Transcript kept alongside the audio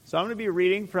So I'm going to be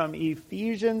reading from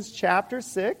Ephesians chapter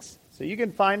 6. So you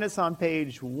can find us on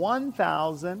page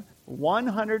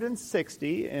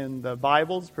 1160 in the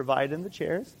Bibles provided in the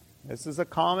chairs. This is a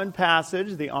common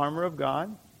passage, the armor of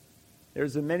God.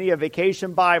 There's many a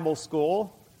vacation Bible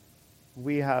school.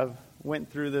 We have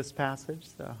went through this passage,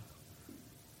 so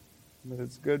but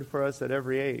it's good for us at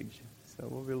every age. So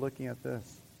we'll be looking at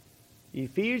this.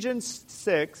 Ephesians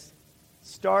 6,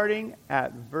 starting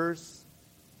at verse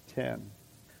 10.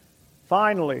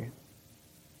 Finally,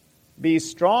 be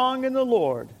strong in the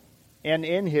Lord and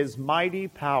in His mighty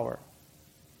power.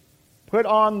 Put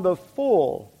on the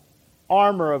full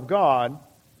armor of God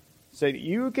so that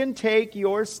you can take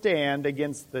your stand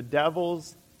against the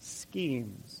devil's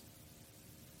schemes.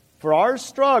 For our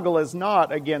struggle is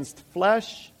not against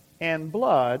flesh and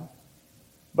blood,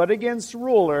 but against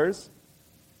rulers,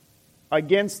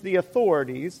 against the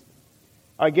authorities,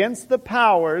 against the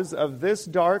powers of this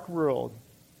dark world,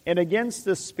 and against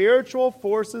the spiritual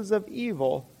forces of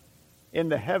evil in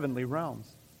the heavenly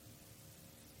realms.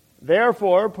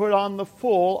 Therefore, put on the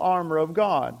full armor of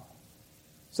God,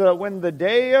 so that when the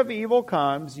day of evil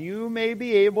comes, you may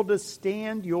be able to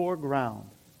stand your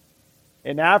ground.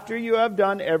 And after you have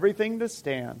done everything to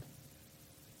stand,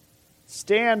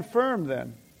 stand firm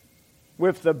then,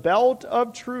 with the belt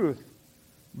of truth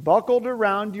buckled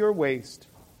around your waist,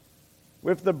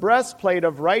 with the breastplate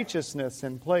of righteousness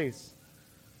in place,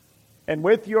 and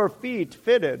with your feet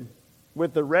fitted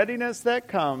with the readiness that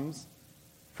comes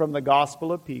from the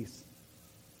gospel of peace.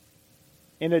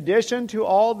 In addition to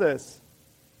all this,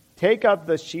 take up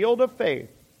the shield of faith,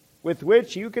 with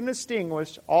which you can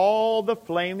extinguish all the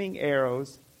flaming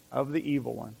arrows of the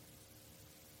evil one.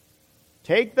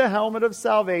 Take the helmet of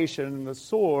salvation and the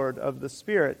sword of the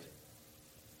Spirit,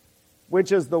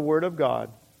 which is the Word of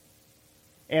God,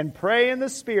 and pray in the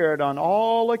Spirit on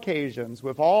all occasions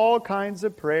with all kinds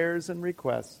of prayers and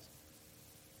requests.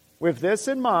 With this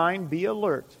in mind, be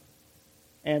alert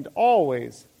and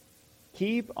always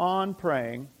keep on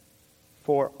praying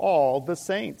for all the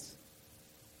saints.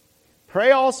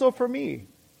 Pray also for me,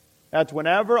 that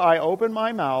whenever I open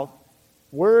my mouth,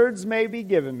 words may be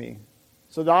given me,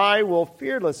 so that I will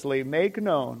fearlessly make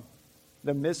known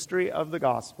the mystery of the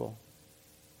gospel,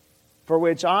 for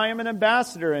which I am an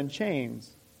ambassador in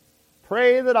chains.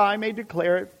 Pray that I may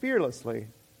declare it fearlessly,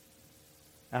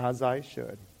 as I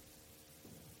should.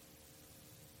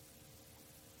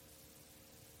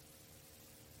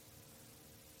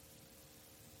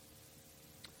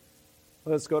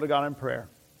 Let us go to God in prayer.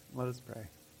 Let us pray.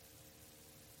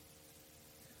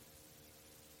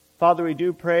 Father, we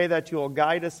do pray that you will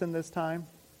guide us in this time,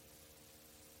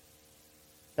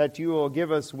 that you will give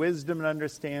us wisdom and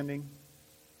understanding,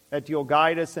 that you'll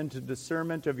guide us into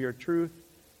discernment of your truth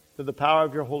through the power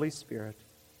of your Holy Spirit.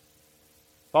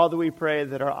 Father, we pray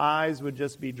that our eyes would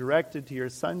just be directed to your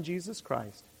Son, Jesus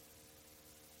Christ,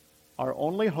 our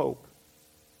only hope,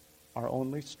 our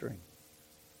only strength.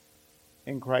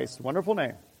 In Christ's wonderful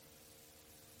name,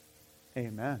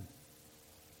 amen.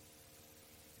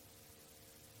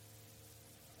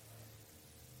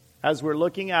 As we're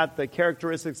looking at the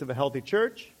characteristics of a healthy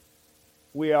church,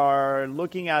 we are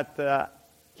looking at the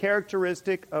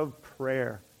characteristic of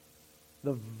prayer,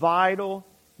 the vital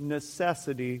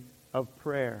necessity of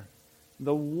prayer,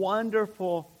 the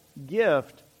wonderful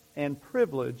gift and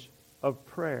privilege of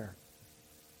prayer.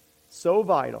 So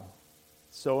vital,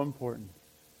 so important.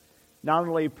 Not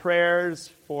only prayers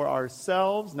for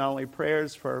ourselves, not only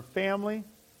prayers for our family,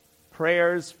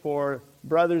 prayers for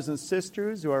brothers and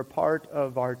sisters who are part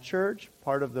of our church,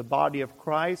 part of the body of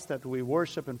Christ that we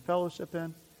worship and fellowship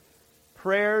in.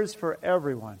 Prayers for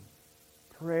everyone.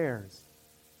 Prayers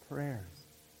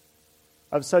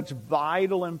of such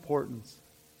vital importance.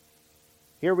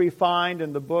 Here we find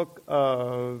in the book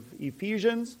of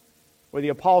Ephesians where the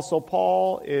Apostle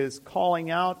Paul is calling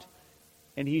out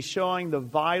and he's showing the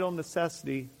vital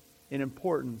necessity and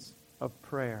importance of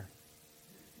prayer.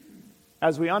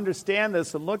 As we understand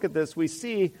this and look at this, we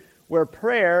see where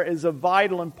prayer is of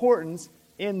vital importance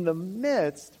in the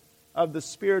midst of the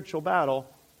spiritual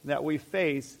battle that we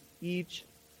face each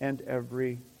and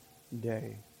every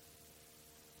day.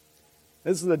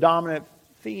 This is the dominant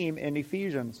theme in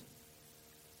Ephesians.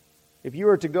 If you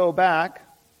were to go back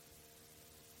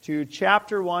to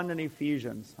chapter 1 in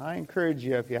Ephesians, I encourage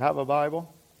you, if you have a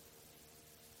Bible,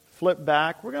 flip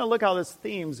back. We're going to look how this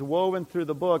theme's woven through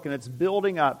the book, and it's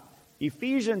building up.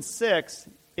 Ephesians 6,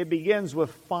 it begins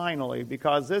with finally,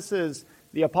 because this is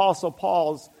the Apostle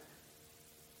Paul's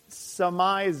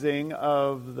summarizing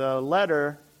of the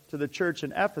letter to the church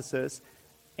in Ephesus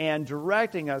and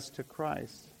directing us to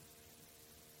Christ.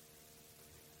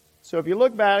 So if you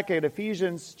look back at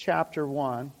Ephesians chapter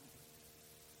 1,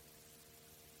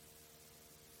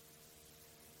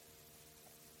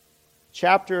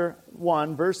 chapter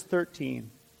 1, verse 13.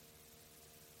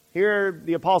 Here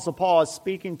the Apostle Paul is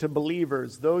speaking to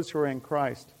believers, those who are in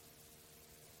Christ.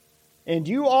 And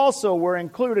you also were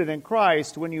included in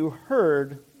Christ when you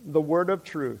heard the word of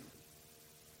truth,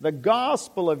 the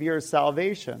gospel of your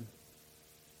salvation.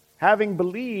 Having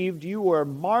believed, you were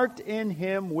marked in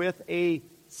him with a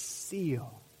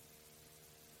seal,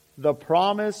 the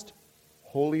promised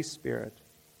Holy Spirit,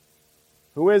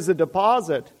 who is a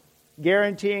deposit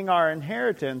guaranteeing our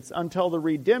inheritance until the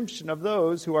redemption of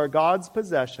those who are God's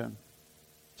possession,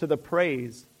 to the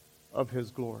praise of his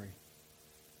glory.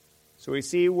 So we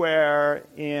see where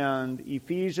in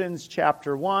Ephesians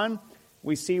chapter 1,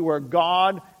 we see where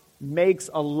God makes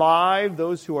alive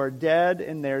those who are dead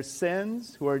in their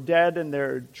sins, who are dead in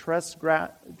their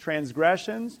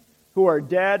transgressions, who are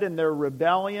dead in their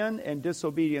rebellion and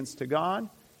disobedience to God.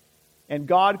 And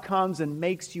God comes and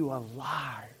makes you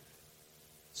alive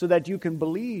so that you can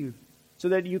believe, so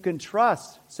that you can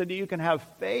trust, so that you can have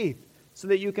faith, so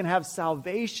that you can have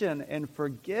salvation and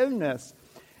forgiveness.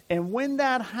 And when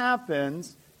that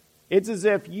happens, it's as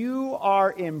if you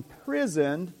are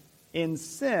imprisoned in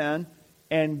sin,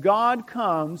 and God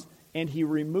comes and he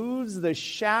removes the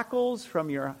shackles from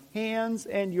your hands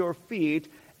and your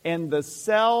feet, and the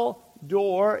cell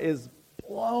door is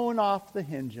blown off the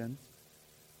hinges,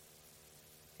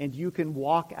 and you can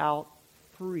walk out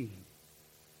free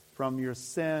from your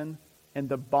sin and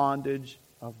the bondage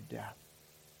of death.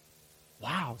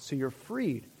 Wow, so you're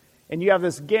freed. And you have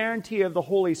this guarantee of the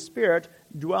Holy Spirit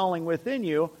dwelling within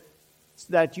you so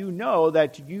that you know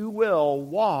that you will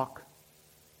walk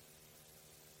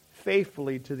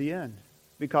faithfully to the end.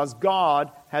 Because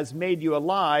God has made you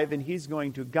alive and he's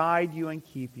going to guide you and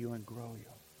keep you and grow you.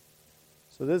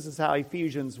 So this is how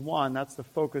Ephesians 1, that's the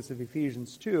focus of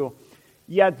Ephesians 2.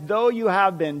 Yet though you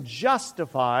have been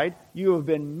justified, you have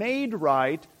been made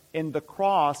right in the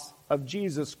cross of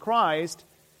Jesus Christ,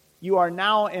 you are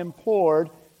now implored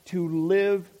to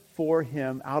live for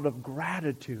him out of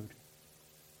gratitude.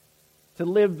 To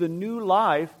live the new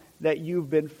life that you've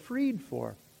been freed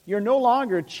for. You're no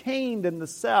longer chained in the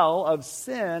cell of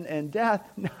sin and death.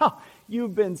 Now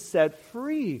you've been set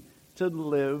free to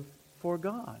live for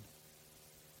God.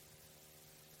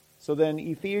 So then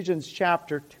Ephesians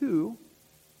chapter 2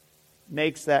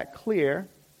 makes that clear.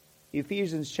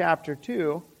 Ephesians chapter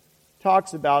 2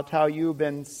 talks about how you've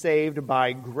been saved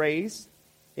by grace.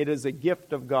 It is a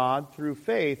gift of God through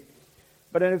faith.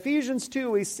 But in Ephesians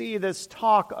 2, we see this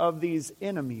talk of these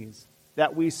enemies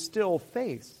that we still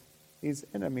face. These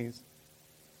enemies.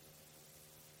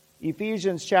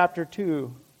 Ephesians chapter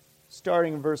 2,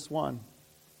 starting in verse 1.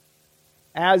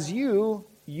 As you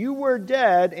were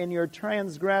dead in your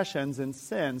transgressions and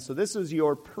sins. So this was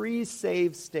your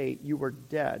pre-saved state. You were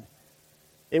dead.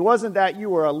 It wasn't that you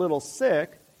were a little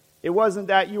sick. It wasn't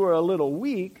that you were a little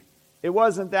weak. It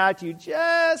wasn't that you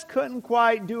just couldn't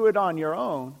quite do it on your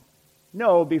own.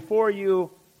 No, before you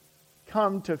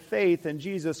come to faith in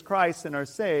Jesus Christ and are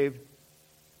saved,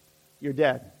 you're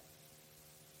dead.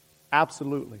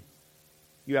 Absolutely.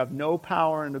 You have no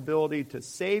power and ability to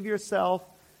save yourself,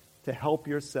 to help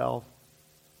yourself.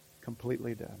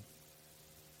 Completely dead.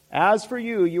 As for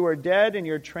you, you are dead in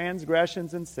your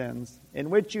transgressions and sins,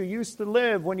 in which you used to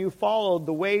live when you followed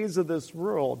the ways of this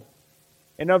world,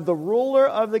 and of the ruler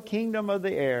of the kingdom of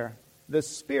the air, the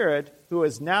Spirit who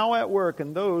is now at work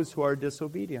in those who are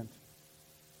disobedient.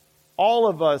 All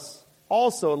of us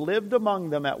also lived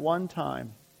among them at one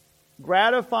time,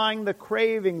 gratifying the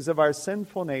cravings of our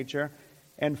sinful nature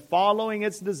and following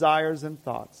its desires and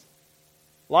thoughts.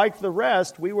 Like the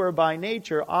rest, we were by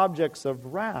nature objects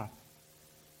of wrath.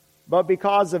 But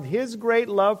because of his great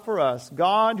love for us,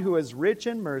 God, who is rich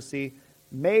in mercy,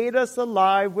 made us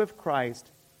alive with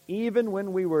Christ, even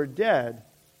when we were dead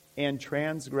in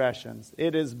transgressions.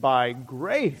 It is by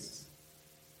grace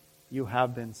you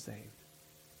have been saved.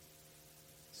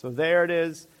 So there it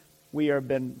is. We have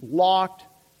been locked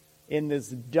in this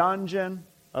dungeon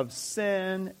of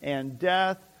sin and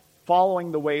death,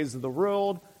 following the ways of the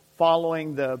world,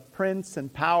 following the prince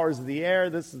and powers of the air.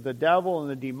 This is the devil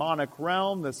and the demonic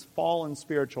realm, this fallen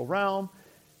spiritual realm,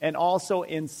 and also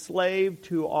enslaved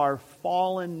to our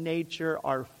fallen nature,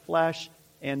 our flesh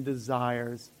and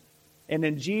desires. And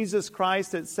in Jesus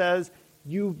Christ it says,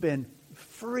 you've been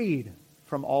freed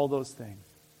from all those things.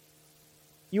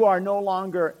 You are no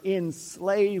longer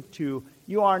enslaved to,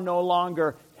 you are no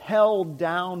longer held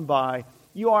down by,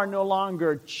 you are no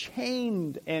longer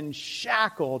chained and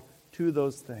shackled to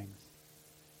those things.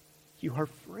 You are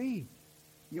free.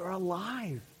 You're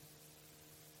alive.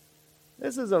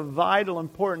 This is of vital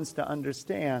importance to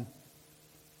understand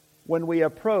when we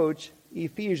approach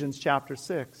Ephesians chapter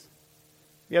 6.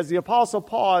 Because the Apostle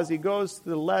Paul, as he goes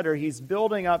through the letter, he's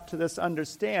building up to this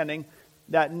understanding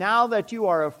that now that you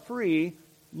are free,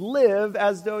 live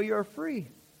as though you're free.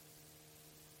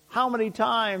 How many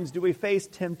times do we face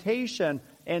temptation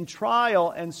and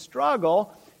trial and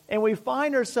struggle, and we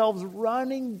find ourselves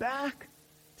running back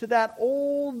to that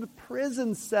old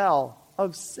prison cell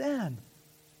of sin?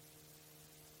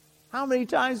 How many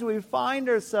times do we find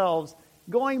ourselves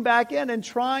going back in and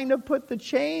trying to put the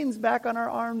chains back on our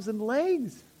arms and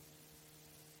legs?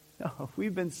 No,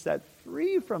 we've been set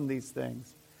free from these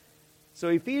things. So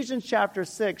Ephesians chapter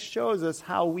 6 shows us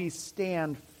how we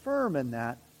stand firm in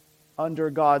that under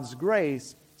God's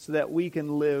grace so that we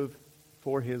can live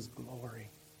for His glory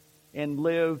and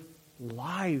live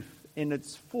life in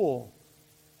its full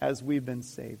as we've been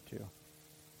saved to.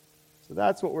 So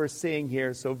that's what we're seeing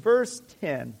here. So verse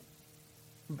 10,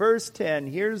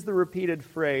 here's the repeated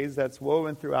phrase that's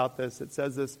woven throughout this. It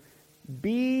says this,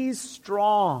 be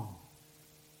strong.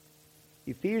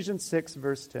 Ephesians 6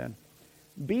 verse 10.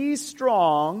 Be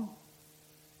strong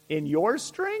in your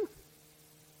strength?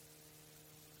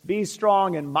 Be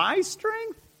strong in my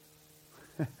strength?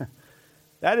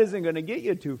 That isn't going to get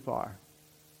you too far.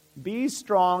 Be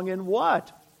strong in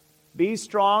what? Be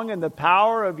strong in the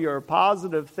power of your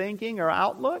positive thinking or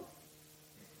outlook?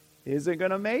 Isn't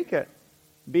going to make it.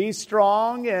 Be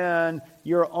strong in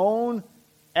your own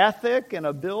ethic and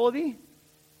ability?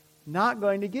 Not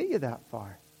going to get you that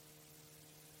far.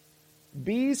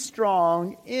 Be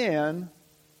strong in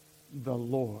the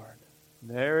Lord.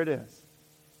 There it is.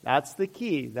 That's the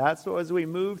key. That's what, as we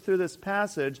move through this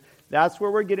passage, that's where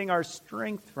we're getting our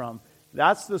strength from.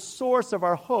 That's the source of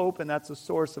our hope, and that's the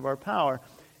source of our power.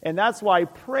 And that's why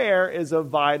prayer is of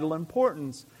vital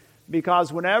importance.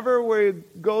 Because whenever we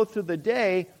go through the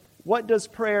day, what does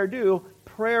prayer do?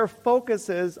 Prayer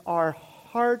focuses our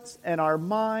hearts and our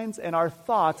minds and our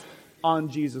thoughts on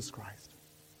Jesus Christ.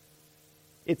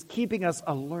 It's keeping us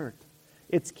alert.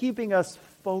 It's keeping us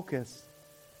focused.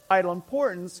 Vital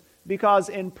importance because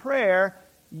in prayer,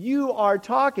 you are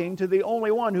talking to the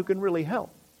only one who can really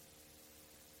help.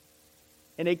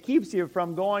 And it keeps you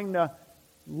from going to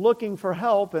looking for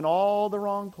help in all the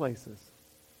wrong places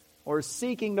or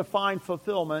seeking to find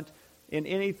fulfillment in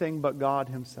anything but God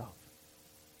Himself.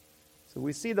 So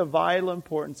we see the vital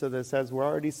importance of this as we're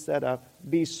already set up.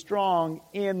 Be strong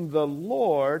in the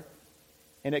Lord.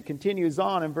 And it continues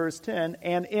on in verse 10,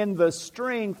 and in the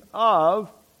strength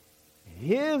of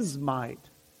His might.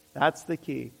 That's the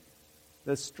key.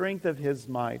 The strength of His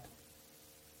might.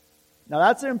 Now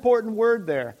that's an important word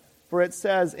there, for it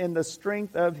says in the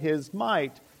strength of His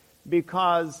might,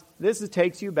 because this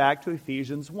takes you back to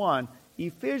Ephesians 1.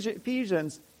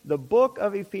 Ephesians, the book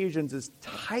of Ephesians is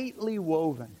tightly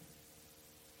woven.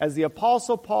 As the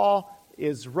Apostle Paul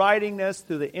is writing this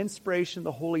through the inspiration of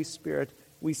the Holy Spirit,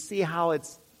 we see how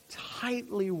it's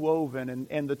tightly woven,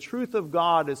 and the truth of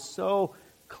God is so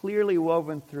clearly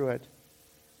woven through it.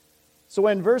 So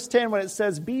in verse 10, when it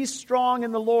says, be strong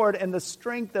in the Lord and the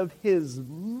strength of His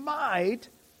might,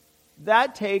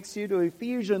 that takes you to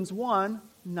Ephesians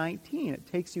 1:19. It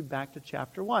takes you back to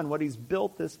chapter 1, what He's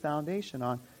built this foundation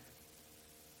on.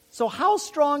 So how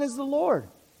strong is the Lord?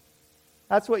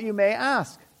 That's what you may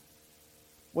ask.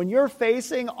 When you're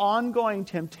facing ongoing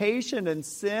temptation and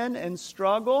sin and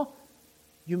struggle,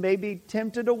 you may be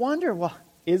tempted to wonder, well,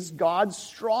 is God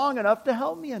strong enough to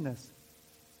help me in this?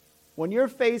 When you're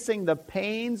facing the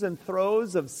pains and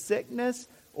throes of sickness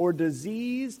or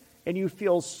disease, and you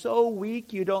feel so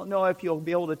weak you don't know if you'll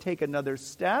be able to take another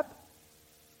step,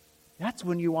 that's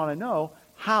when you want to know,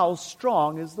 how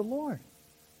strong is the Lord?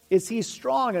 Is He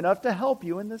strong enough to help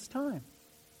you in this time?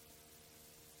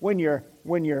 When your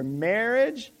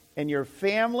marriage and your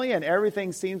family and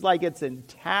everything seems like it's in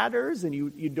tatters and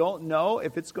you don't know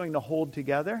if it's going to hold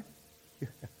together,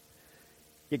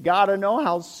 you got to know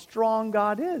how strong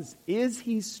God is. Is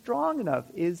He strong enough?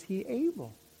 Is He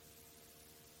able?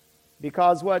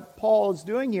 Because what Paul is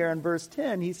doing here in verse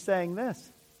 10, he's saying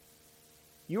this.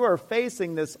 You are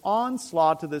facing this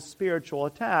onslaught to this spiritual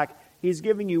attack. He's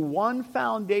giving you one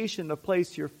foundation to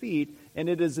place your feet, and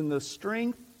it is in the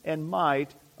strength and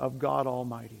might of God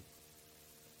Almighty.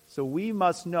 So we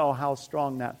must know how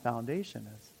strong that foundation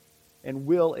is. And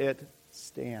will it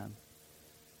stand?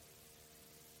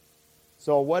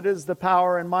 So what is the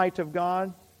power and might of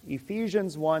God?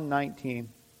 Ephesians 1:19.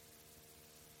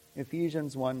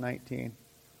 Ephesians 1:19.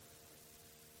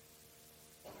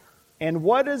 And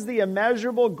what is the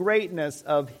immeasurable greatness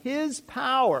of His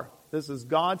power? This is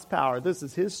God's power. This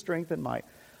is His strength and might.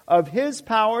 Of His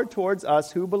power towards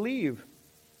us who believe.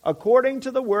 according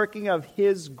to the working of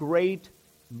His great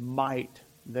might.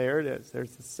 There it is.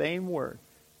 There's the same word.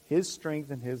 His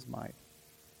strength and His might.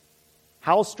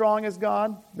 How strong is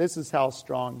God? This is how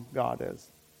strong God is.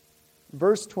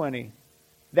 Verse 20.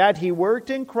 That He worked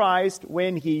in Christ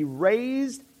when He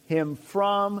raised Him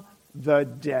from the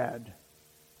dead.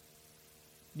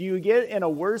 Do you get in a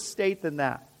worse state than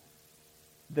that?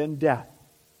 Than death.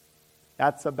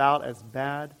 That's about as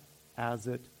bad as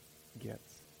it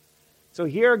gets. So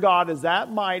here God is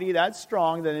that mighty, that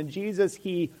strong, that in Jesus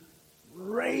He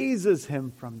raises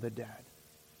Him from the dead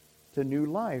to new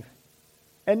life.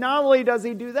 And not only does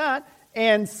He do that,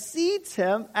 and seats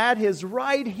Him at His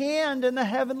right hand in the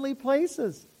heavenly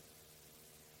places,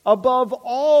 above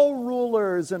all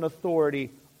rulers and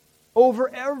authority,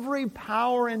 over every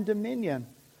power and dominion,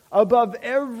 above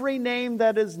every name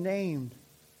that is named.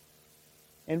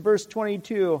 In verse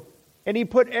 22, and He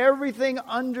put everything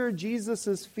under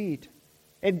Jesus' feet,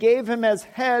 and gave Him as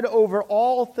head over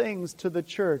all things to the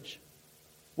church,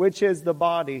 which is the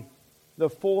body, the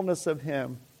fullness of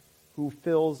Him who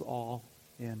fills all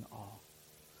in all.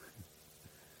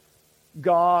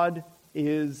 God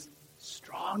is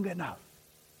strong enough.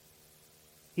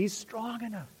 He's strong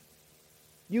enough.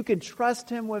 You can trust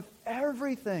Him with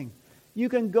everything. You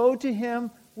can go to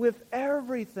Him with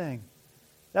everything.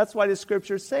 That's why the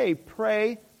Scriptures say,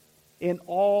 pray in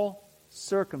all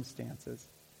circumstances.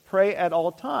 Pray at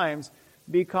all times,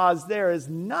 because there is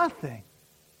nothing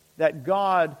that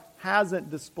God hasn't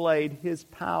displayed His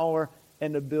power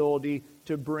and ability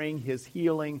to bring His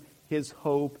healing, His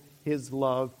hope, His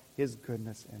love, His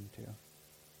goodness into.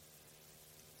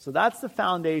 So that's the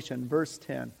foundation, verse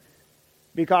 10.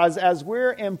 Because as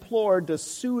we're implored to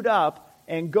suit up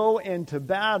and go into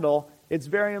battle, it's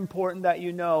very important that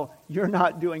you know you're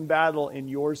not doing battle in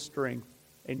your strength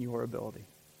and your ability.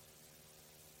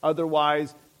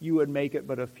 Otherwise, you would make it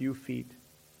but a few feet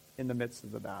in the midst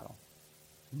of the battle.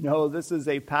 No, this is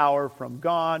a power from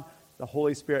God. The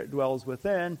Holy Spirit dwells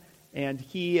within, and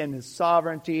He in His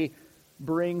sovereignty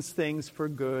brings things for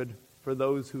good for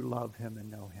those who love Him and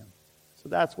know Him. So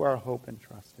that's where our hope and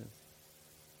trust is.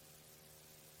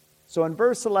 So in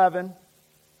verse 11,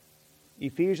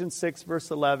 Ephesians 6, verse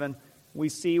 11, we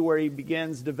see where he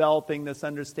begins developing this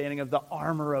understanding of the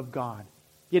armor of God,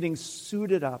 getting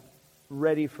suited up,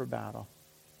 ready for battle.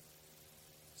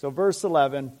 So verse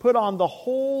 11, put on the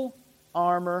whole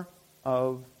armor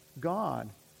of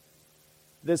God.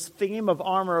 This theme of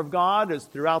armor of God is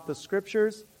throughout the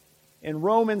Scriptures. In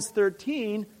Romans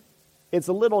 13, it's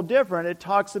a little different. It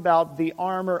talks about the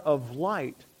armor of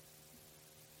light.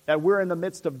 That we're in the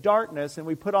midst of darkness and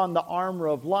we put on the armor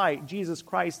of light. Jesus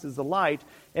Christ is the light,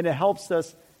 and it helps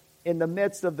us in the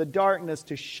midst of the darkness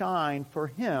to shine for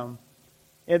Him.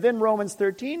 And then Romans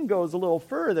 13 goes a little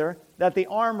further, that the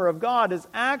armor of God is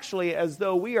actually as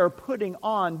though we are putting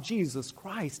on Jesus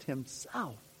Christ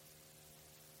Himself.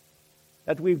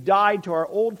 That we've died to our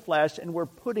old flesh and we're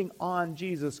putting on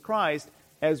Jesus Christ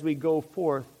as we go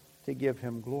forth to give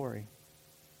Him glory.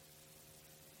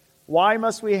 Why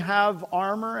must we have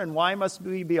armor, and why must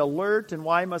we be alert, and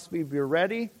why must we be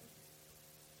ready?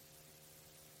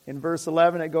 In verse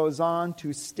 11 it goes on,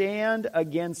 to stand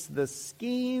against the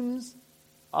schemes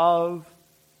of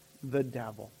the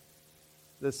devil.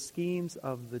 The schemes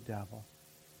of the devil.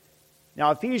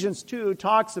 Now Ephesians 2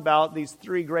 talks about these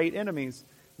three great enemies.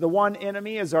 The one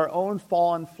enemy is our own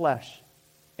fallen flesh.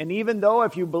 And even though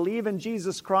if you believe in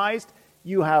Jesus Christ,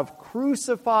 you have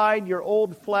crucified your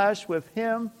old flesh with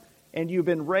Him, and you've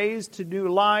been raised to new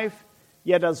life,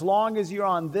 yet as long as you're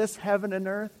on this heaven and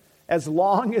earth, as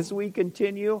long as we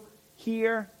continue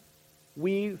here,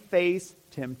 we face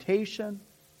temptation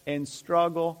and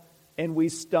struggle, and we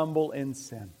stumble in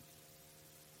sin.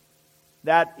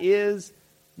 That is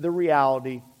the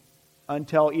reality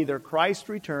until either Christ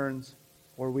returns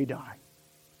or we die.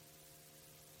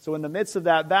 So in the midst of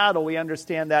that battle, we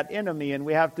understand that enemy, and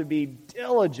we have to be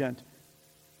diligent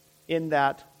in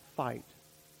that fight.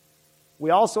 We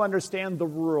also understand the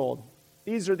world.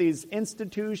 These are these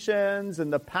institutions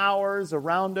and the powers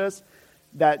around us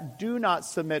that do not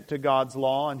submit to God's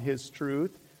law and His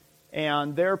truth.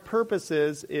 And their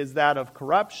purposes is that of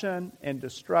corruption and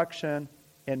destruction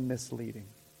and misleading.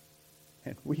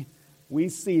 And we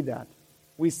see that.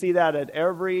 We see that at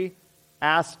every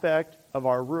aspect of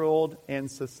our world and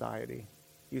society.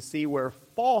 You see where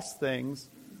false things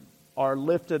are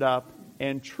lifted up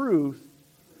and truth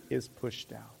is pushed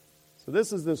down. So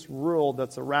this is this world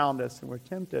that's around us, and we're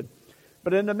tempted.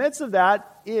 But in the midst of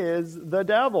that is the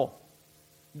devil.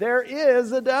 There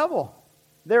is a devil.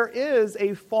 There is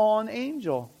a fallen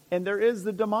angel. And there is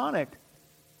the demonic.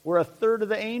 where a third of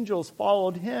the angels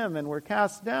followed him and were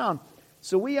cast down.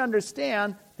 So we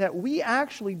understand that we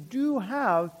actually do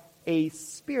have a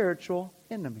spiritual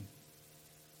enemy.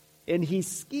 And he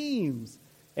schemes,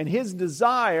 and his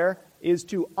desire is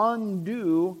to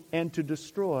undo and to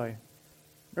destroy.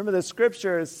 Remember, the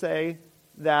scriptures say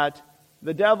that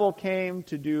the devil came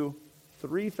to do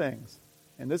three things.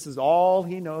 And this is all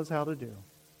he knows how to do: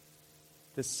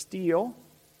 to steal,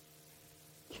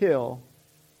 kill,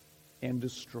 and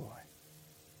destroy.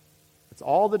 It's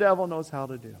all the devil knows how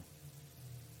to do.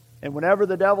 And whenever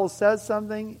the devil says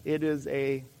something, it is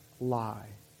a lie,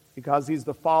 because he's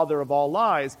the father of all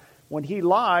lies. When he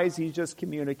lies, he's just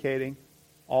communicating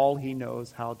all he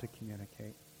knows how to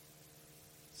communicate.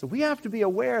 So we have to be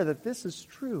aware that this is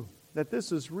true, that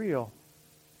this is real.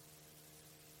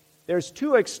 There's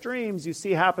two extremes you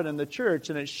see happen in the church,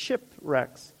 and it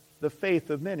shipwrecks the faith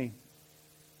of many.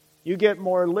 You get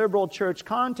more liberal church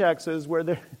contexts where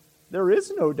there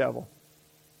is no devil.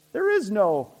 There is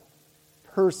no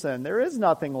person. There is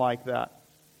nothing like that.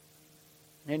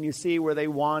 And you see where they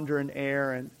wander and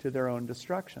err into their own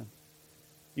destruction.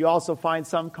 You also find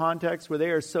some contexts where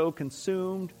they are so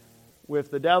consumed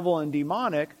with the devil and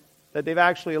demonic that they've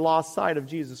actually lost sight of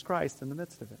Jesus Christ in the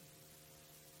midst of it.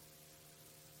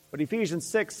 What Ephesians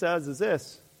 6 says is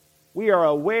this: we are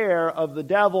aware of the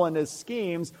devil and his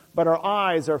schemes, but our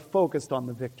eyes are focused on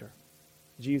the victor,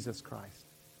 Jesus Christ.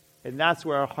 And that's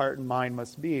where our heart and mind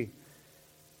must be.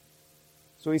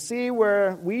 So we see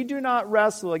where we do not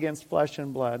wrestle against flesh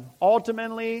and blood.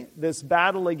 Ultimately, this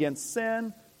battle against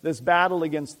sin, this battle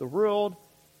against the world,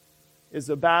 is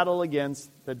a battle against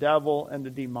the devil and the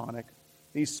demonic.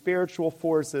 These spiritual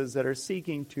forces that are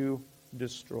seeking to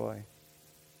destroy.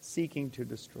 Seeking to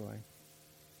destroy.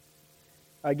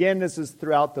 Again, this is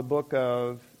throughout the book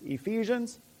of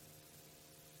Ephesians.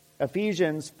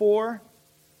 Ephesians 4,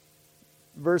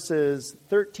 verses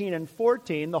 13 and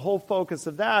 14, the whole focus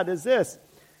of that is this: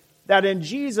 that in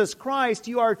Jesus Christ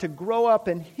you are to grow up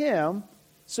in Him,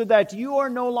 so that you are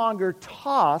no longer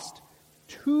tossed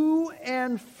to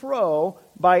and fro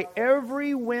by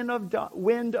every wind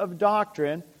of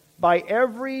doctrine, by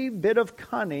every bit of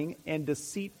cunning and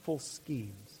deceitful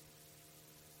schemes.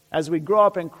 As we grow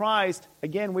up in Christ,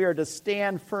 again, we are to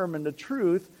stand firm in the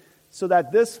truth, so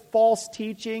that this false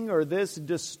teaching or this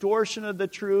distortion of the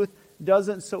truth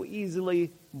doesn't so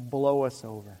easily blow us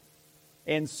over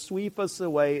and sweep us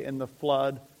away in the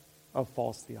flood of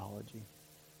false theology.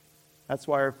 That's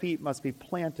why our feet must be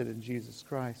planted in Jesus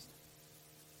Christ.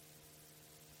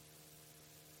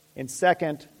 In 2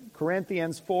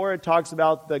 Corinthians 4, it talks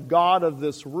about the god of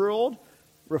this world,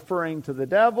 referring to the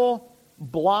devil,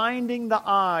 blinding the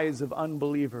eyes of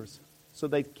unbelievers so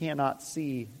they cannot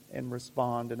see and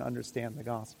respond and understand the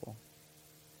gospel.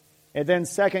 And then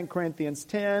 2 Corinthians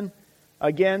 10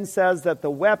 again says that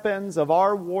the weapons of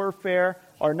our warfare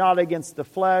are not against the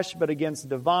flesh, but against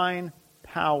divine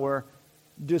power,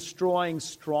 destroying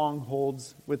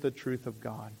strongholds with the truth of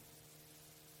God.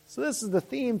 So this is the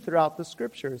theme throughout the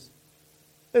Scriptures.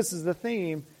 This is the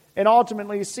theme. And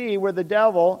ultimately you see where the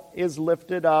devil is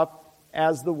lifted up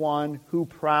as the one who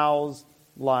prowls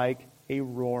like a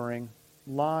roaring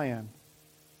lion.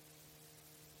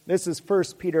 This is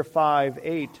 1 Peter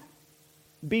 5:8.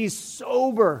 Be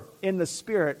sober in the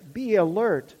spirit. Be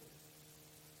alert.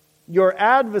 Your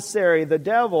adversary, the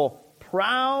devil,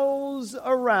 prowls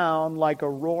around like a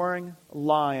roaring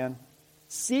lion,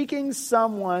 seeking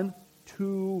someone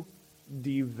to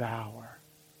devour.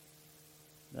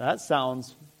 That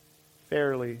sounds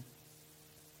fairly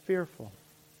fearful.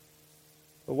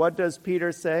 But what does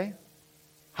Peter say?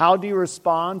 How do you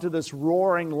respond to this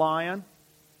roaring lion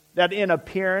that in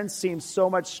appearance seems so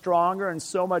much stronger and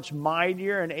so much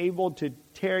mightier and able to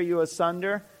tear you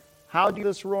asunder? How do you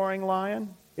this roaring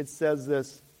lion? It says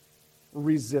this: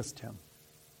 resist him.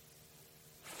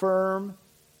 Firm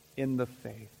in the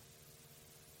faith.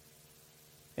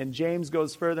 And James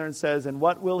goes further and says, and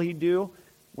what will he do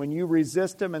when you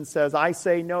resist him and says, I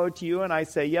say no to you and I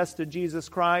say yes to Jesus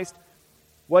Christ?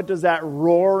 What does that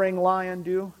roaring lion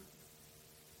do?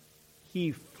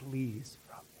 He flees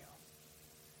from you.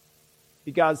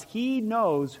 Because he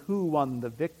knows who won the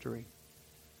victory.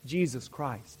 Jesus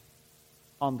Christ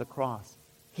on the cross.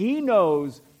 He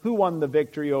knows who won the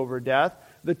victory over death.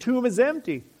 The tomb is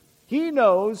empty. He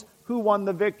knows who won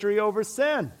the victory over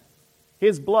sin.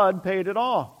 His blood paid it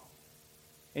all.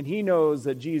 And he knows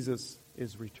that Jesus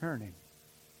is returning.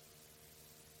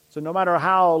 So no matter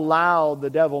how loud the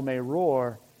devil may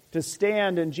roar, to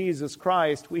stand in Jesus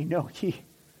Christ, we know he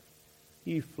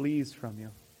flees from you.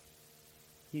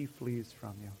 He flees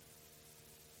from you.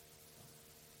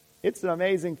 It's an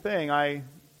amazing thing. I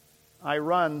I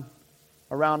run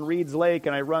around Reed's Lake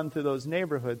and I run through those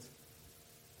neighborhoods.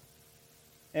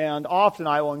 And often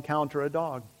I will encounter a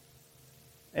dog.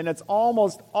 And it's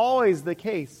almost always the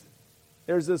case.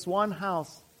 There's this one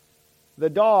house. The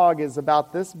dog is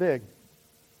about this big.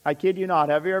 I kid you not.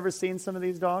 Have you ever seen some of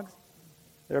these dogs?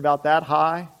 They're about that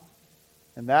high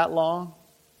and that long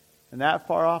and that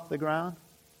far off the ground.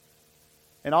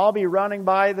 And I'll be running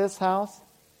by this house,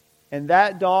 and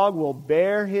that dog will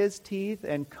bare his teeth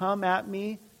and come at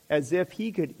me as if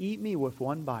he could eat me with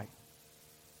one bite.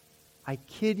 I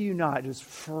kid you not, just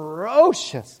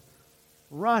ferocious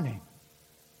running.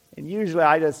 And usually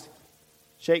I just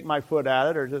shake my foot at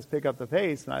it or just pick up the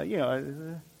pace.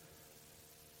 And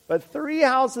But 3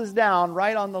 houses down,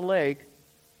 right on the lake,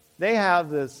 they have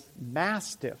this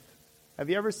mastiff. Have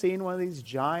you ever seen one of these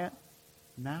giant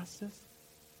mastiffs?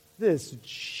 This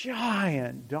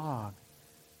giant dog.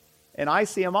 And I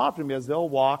see them often because they'll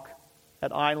walk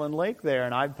at Island Lake there,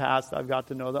 and I've got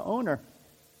to know the owner.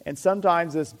 And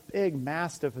sometimes this big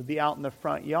mastiff would be out in the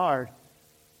front yard,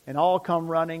 and I'll come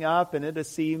running up, and it'll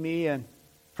see me and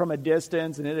from a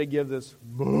distance, and it'll give this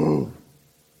moo,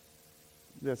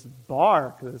 this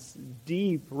bark, this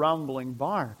deep rumbling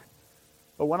bark.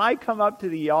 But when I come up to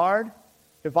the yard,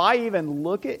 if I even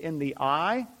look it in the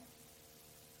eye,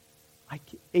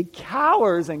 it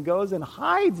cowers and goes and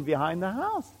hides behind the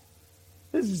house.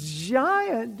 This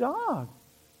giant dog.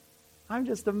 I'm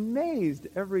just amazed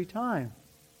every time.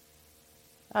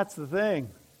 That's the thing.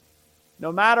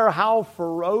 No matter how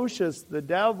ferocious the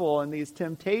devil and these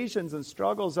temptations and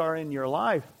struggles are in your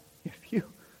life, if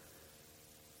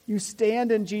you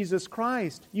stand in Jesus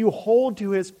Christ, you hold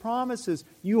to His promises,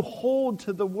 you hold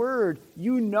to the Word,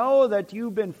 you know that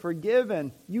you've been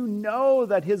forgiven, you know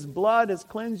that His blood has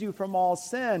cleansed you from all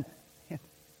sin, and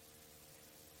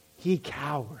He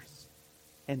cowers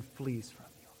and flees from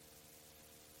you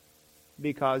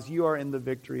because you are in the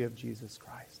victory of Jesus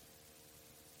Christ.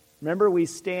 Remember, we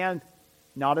stand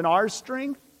not in our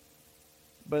strength,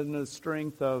 but in the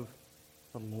strength of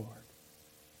the Lord,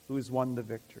 who has won the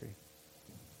victory.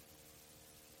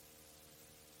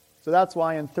 So that's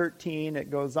why in 13 it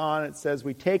goes on, it says,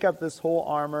 we take up this whole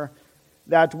armor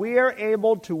that we are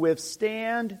able to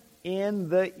withstand in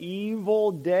the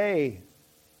evil day.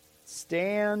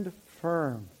 Stand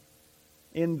firm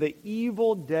in the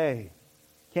evil day.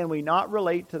 Can we not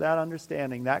relate to that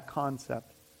understanding, that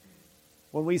concept?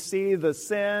 When we see the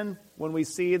sin, when we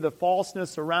see the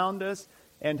falseness around us,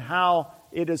 and how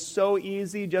it is so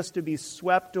easy just to be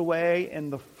swept away in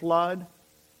the flood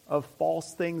of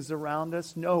false things around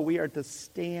us. No, we are to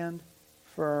stand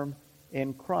firm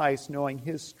in Christ, knowing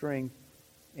His strength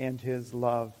and His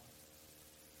love.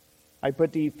 I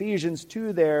put the Ephesians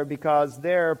 2 there because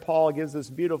there Paul gives this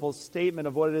beautiful statement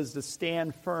of what it is to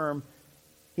stand firm.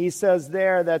 He says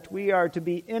there that we are to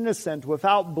be innocent,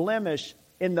 without blemish,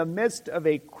 in the midst of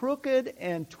a crooked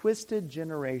and twisted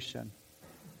generation.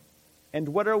 And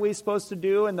what are we supposed to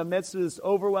do in the midst of this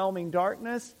overwhelming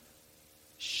darkness?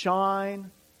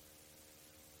 Shine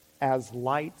as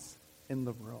lights in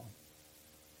the room.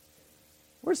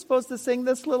 We're supposed to sing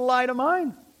this little light of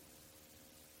mine.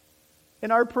 In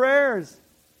our prayers,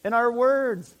 in our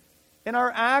words, in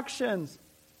our actions.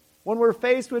 When we're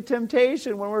faced with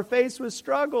temptation, when we're faced with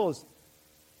struggles,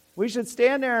 we should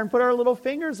stand there and put our little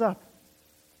fingers up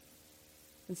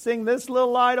and sing, this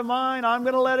little light of mine, I'm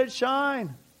going to let it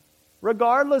shine,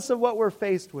 regardless of what we're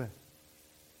faced with.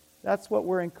 That's what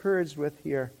we're encouraged with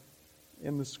here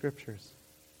in the Scriptures.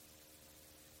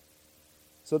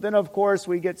 So then, of course,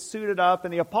 we get suited up,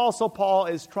 and the Apostle Paul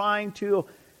is trying to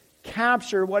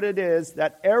capture what it is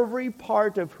that every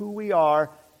part of who we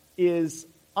are is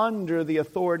under the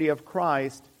authority of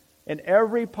Christ, and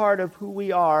every part of who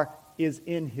we are is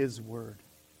in His Word.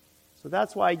 So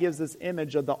that's why he gives this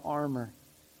image of the armor.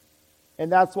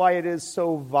 And that's why it is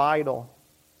so vital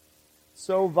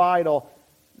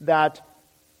that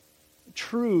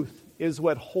truth is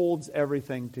what holds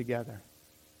everything together.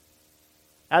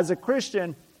 As a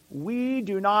Christian, we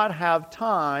do not have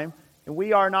time, and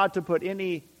we are not to put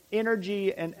any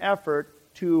energy and effort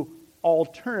to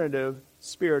alternative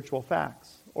spiritual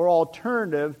facts or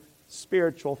alternative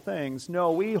spiritual things.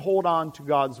 No, we hold on to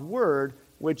God's Word,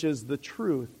 which is the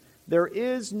truth. There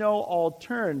is no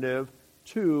alternative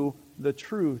to the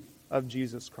truth of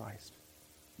Jesus Christ,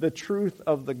 the truth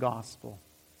of the gospel.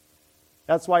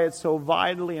 That's why it's so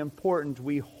vitally important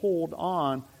we hold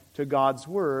on to God's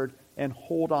Word and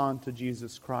hold on to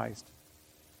Jesus Christ.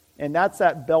 And that's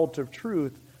that belt of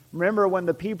truth. Remember, when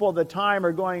the people of the time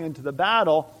are going into the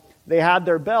battle, they had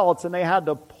their belts and they had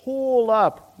to pull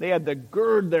up. They had to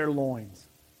gird their loins.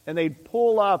 And they'd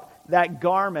pull up that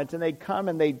garment and they'd come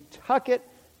and they'd tuck it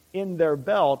in their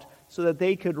belt so that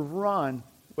they could run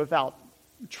without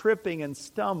tripping and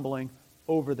stumbling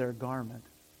over their garment.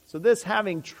 So this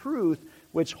having truth,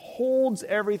 which holds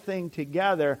everything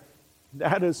together,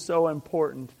 that is so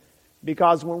important.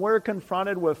 Because when we're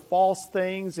confronted with false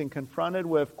things and confronted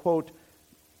with, quote,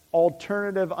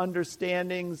 alternative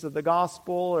understandings of the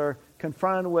gospel, or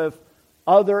confronted with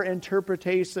other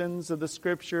interpretations of the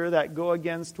Scripture that go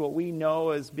against what we know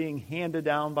as being handed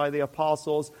down by the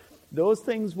apostles, those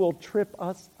things will trip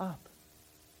us up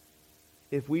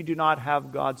if we do not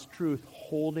have God's truth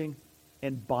holding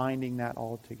and binding that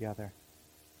all together.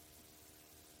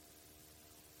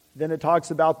 Then it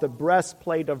talks about the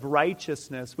breastplate of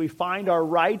righteousness. We find our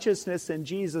righteousness in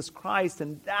Jesus Christ,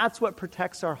 and that's what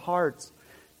protects our hearts.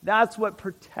 That's what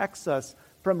protects us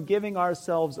from giving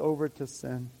ourselves over to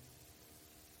sin.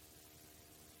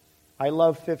 I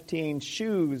love 15,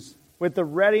 shoes with the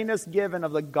readiness given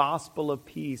of the gospel of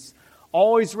peace.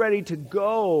 Always ready to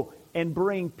go and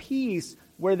bring peace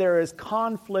where there is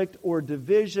conflict or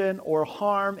division or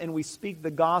harm, and we speak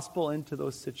the gospel into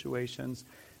those situations.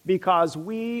 Because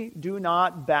we do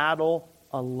not battle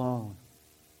alone.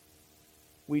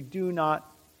 We do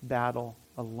not battle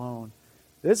alone.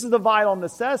 This is the vital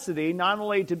necessity, not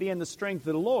only to be in the strength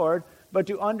of the Lord, but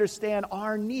to understand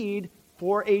our need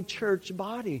for a church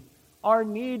body. Our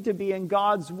need to be in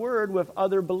God's Word with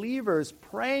other believers,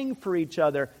 praying for each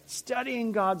other,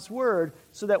 studying God's Word,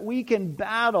 so that we can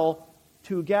battle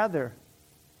together.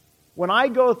 When I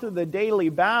go through the daily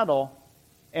battle,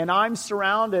 and I'm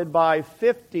surrounded by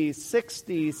 50,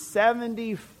 60,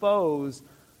 70 foes,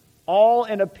 all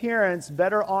in appearance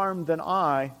better armed than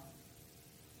I,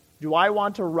 do I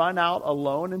want to run out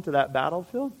alone into that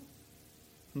battlefield?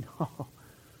 No.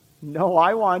 No,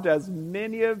 I want as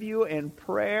many of you in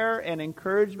prayer and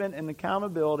encouragement and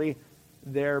accountability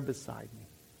there beside me.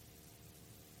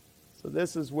 So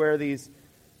this is where these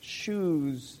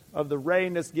shoes of the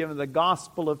readiness given, the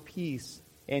gospel of peace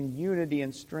and unity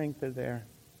and strength are there.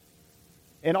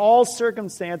 In all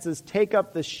circumstances, take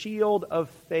up the shield of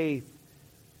faith.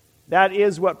 That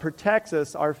is what protects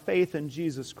us, our faith in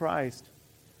Jesus Christ.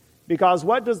 Because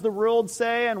what does the world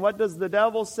say and what does the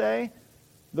devil say?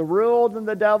 The world and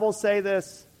the devil say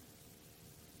this: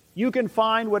 you can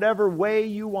find whatever way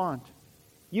you want.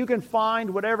 You can find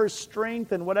whatever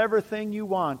strength and whatever thing you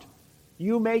want.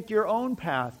 You make your own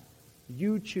path.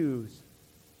 You choose.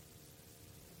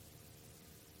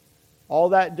 All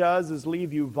that does is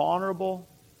leave you vulnerable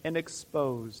and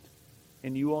exposed,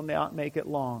 and you will not make it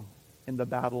long in the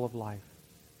battle of life.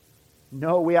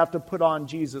 No, we have to put on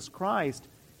Jesus Christ.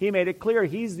 He made it clear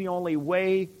He's the only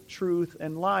way, truth,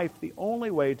 and life, the only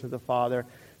way to the Father.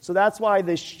 So that's why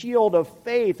the shield of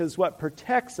faith is what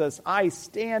protects us. I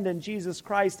stand in Jesus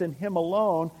Christ and Him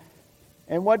alone.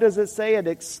 And what does it say? It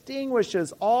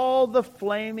extinguishes all the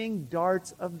flaming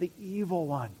darts of the evil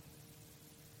one.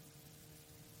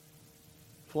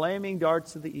 Flaming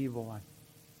darts of the evil one.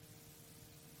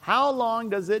 How long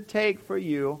does it take for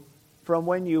you from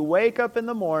when you wake up in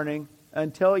the morning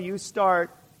until you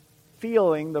start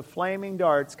feeling the flaming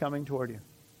darts coming toward you?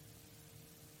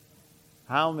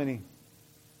 How many?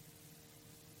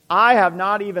 I have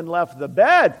not even left the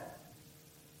bed,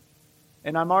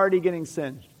 and I'm already getting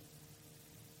singed.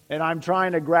 And I'm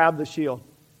trying to grab the shield.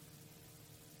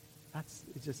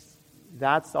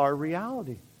 That's our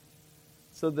reality.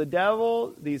 So the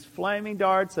devil, these flaming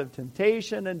darts of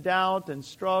temptation and doubt and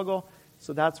struggle,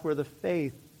 so that's where the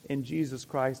faith in Jesus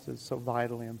Christ is so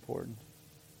vitally important.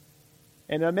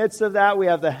 In the midst of that, we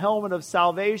have the helmet of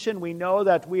salvation. We know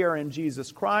that we are in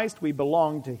Jesus Christ. We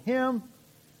belong to Him.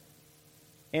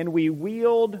 And we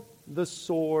wield the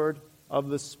sword of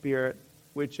the Spirit,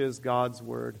 which is God's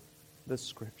Word, the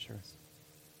Scriptures.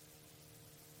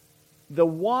 The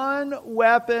one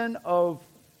weapon of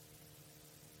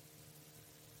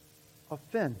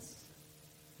offense,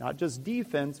 not just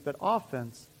defense, but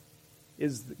offense,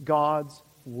 is God's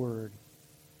Word.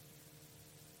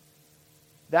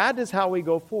 That is how we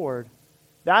go forward.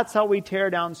 That's how we tear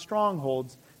down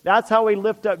strongholds. That's how we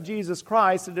lift up Jesus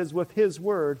Christ. It is with His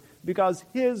Word, because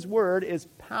His Word is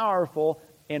powerful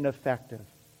and effective.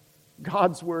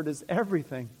 God's Word is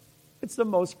everything. It's the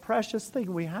most precious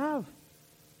thing we have,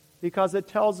 because it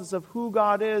tells us of who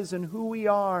God is and who we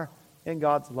are and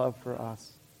God's love for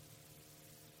us.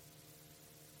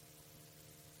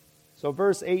 So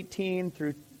verse 18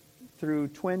 through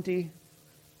 20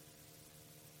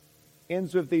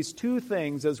 ends with these two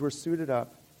things as we're suited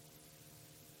up.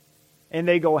 And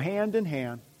they go hand in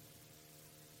hand.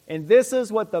 And this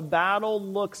is what the battle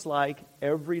looks like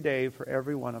every day for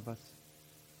every one of us.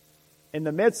 In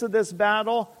the midst of this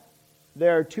battle,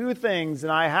 there are two things,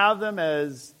 and I have them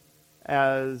as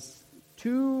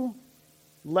two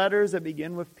letters that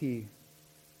begin with P.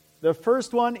 The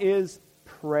first one is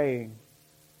praying.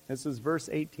 This is verse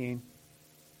 18.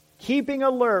 Keeping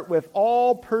alert with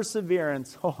all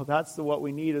perseverance. Oh, that's what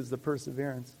we need, is the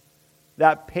perseverance.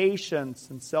 That patience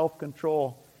and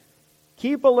self-control.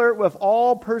 Keep alert with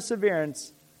all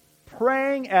perseverance,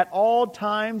 praying at all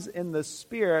times in the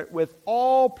Spirit with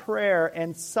all prayer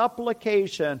and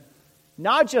supplication,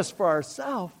 not just for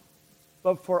ourselves,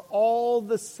 but for all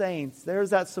the saints.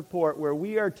 There's that support where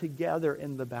we are together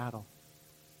in the battle.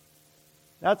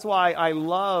 That's why I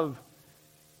love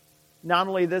not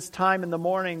only this time in the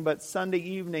morning, but Sunday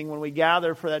evening when we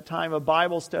gather for that time of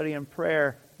Bible study and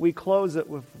prayer. We close it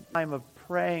with a time of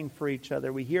praying for each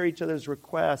other. We hear each other's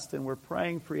requests and we're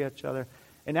praying for each other.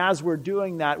 And as we're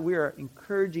doing that, we are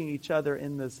encouraging each other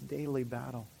in this daily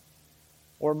battle.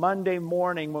 Or Monday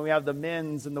morning when we have the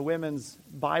men's and the women's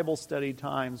Bible study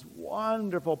times.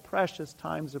 Wonderful, precious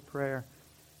times of prayer.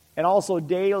 And also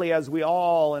daily as we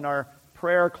all in our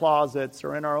prayer closets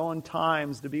or in our own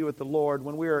times to be with the Lord,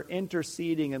 when we are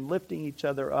interceding and lifting each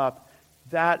other up,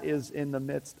 that is in the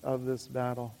midst of this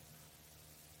battle.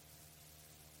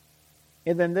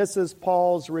 And then this is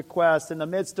Paul's request. In the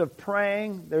midst of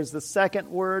praying, there's the second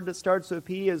word that starts with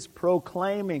P, is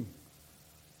proclaiming.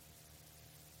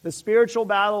 The spiritual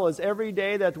battle is every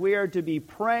day that we are to be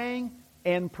praying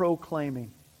and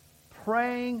proclaiming.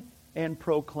 Praying and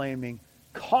proclaiming.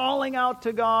 Calling out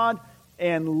to God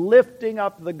and lifting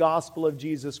up the gospel of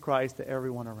Jesus Christ to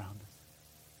everyone around us.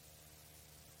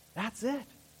 That's it.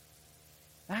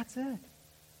 That's it.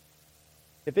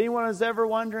 If anyone is ever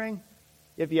wondering,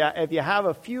 if you have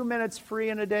a few minutes free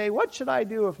in a day, what should I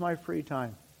do with my free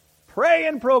time? Pray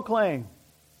and proclaim.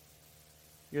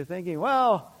 You're thinking,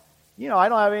 well, I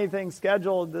don't have anything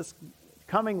scheduled this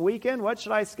coming weekend. What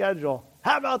should I schedule?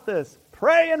 How about this?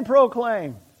 Pray and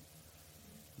proclaim.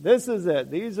 This is it.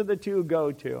 These are the two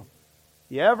go-to.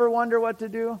 You ever wonder what to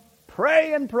do?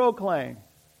 Pray and proclaim.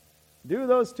 Do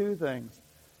those two things.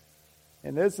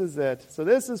 And this is it. So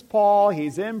this is Paul.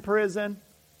 He's in prison.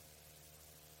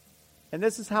 And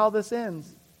this is how this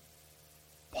ends.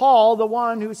 Paul, the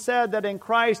one who said that in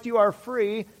Christ you are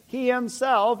free, he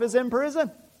himself is in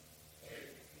prison.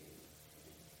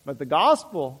 But the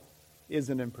gospel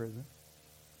isn't in prison.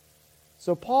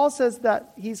 So Paul says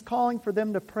that he's calling for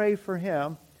them to pray for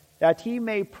him, that he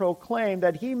may proclaim,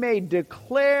 that he may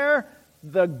declare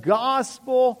the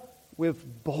gospel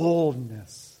with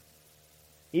boldness.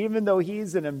 Even though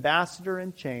he's an ambassador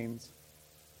in chains.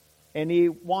 And he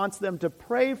wants them to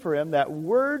pray for him that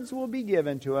words will be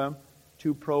given to him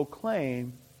to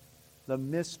proclaim the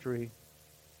mystery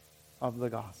of the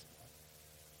gospel.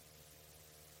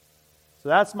 So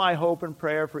that's my hope and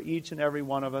prayer for each and every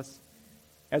one of us.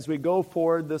 As we go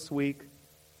forward this week,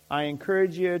 I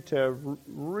encourage you to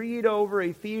read over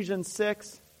Ephesians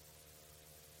 6.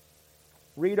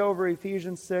 Read over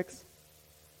Ephesians 6.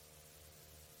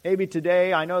 Maybe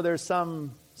today, I know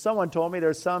someone told me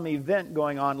there's some event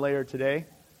going on later today.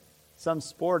 Some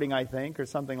sporting, I think, or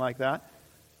something like that.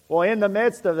 Well, in the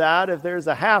midst of that, if there's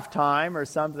a halftime or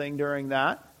something during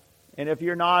that, and if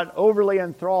you're not overly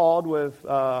enthralled with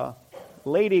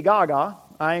Lady Gaga,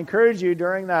 I encourage you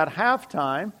during that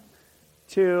halftime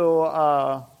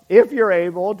to, if you're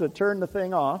able, to turn the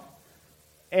thing off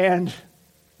and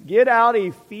get out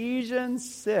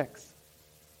Ephesians 6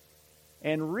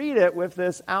 and read it with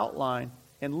this outline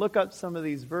and look up some of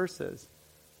these verses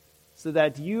so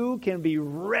that you can be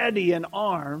ready and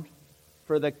armed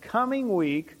for the coming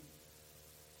week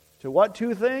to what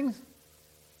two things?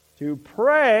 To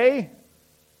pray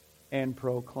and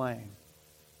proclaim.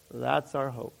 So that's our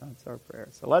hope. That's our prayer.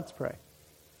 So let's pray.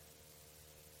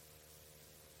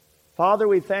 Father,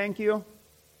 we thank you.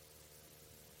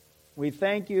 We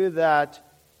thank you that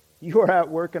you are at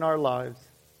work in our lives.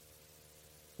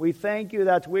 We thank you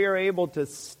that we are able to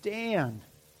stand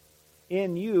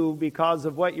in you because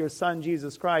of what your Son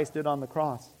Jesus Christ did on the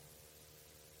cross.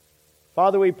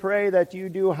 Father, we pray that you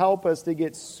do help us to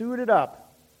get suited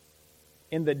up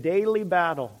in the daily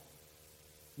battle,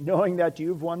 knowing that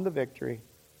you've won the victory.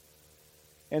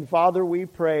 And Father, we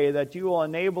pray that you will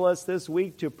enable us this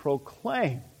week to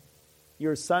proclaim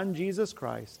your Son Jesus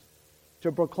Christ,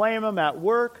 to proclaim him at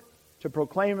work, to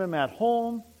proclaim him at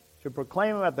home, to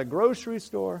proclaim him at the grocery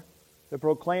store, to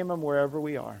proclaim him wherever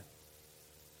we are,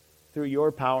 through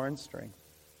your power and strength.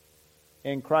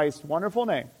 In Christ's wonderful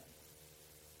name,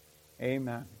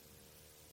 amen.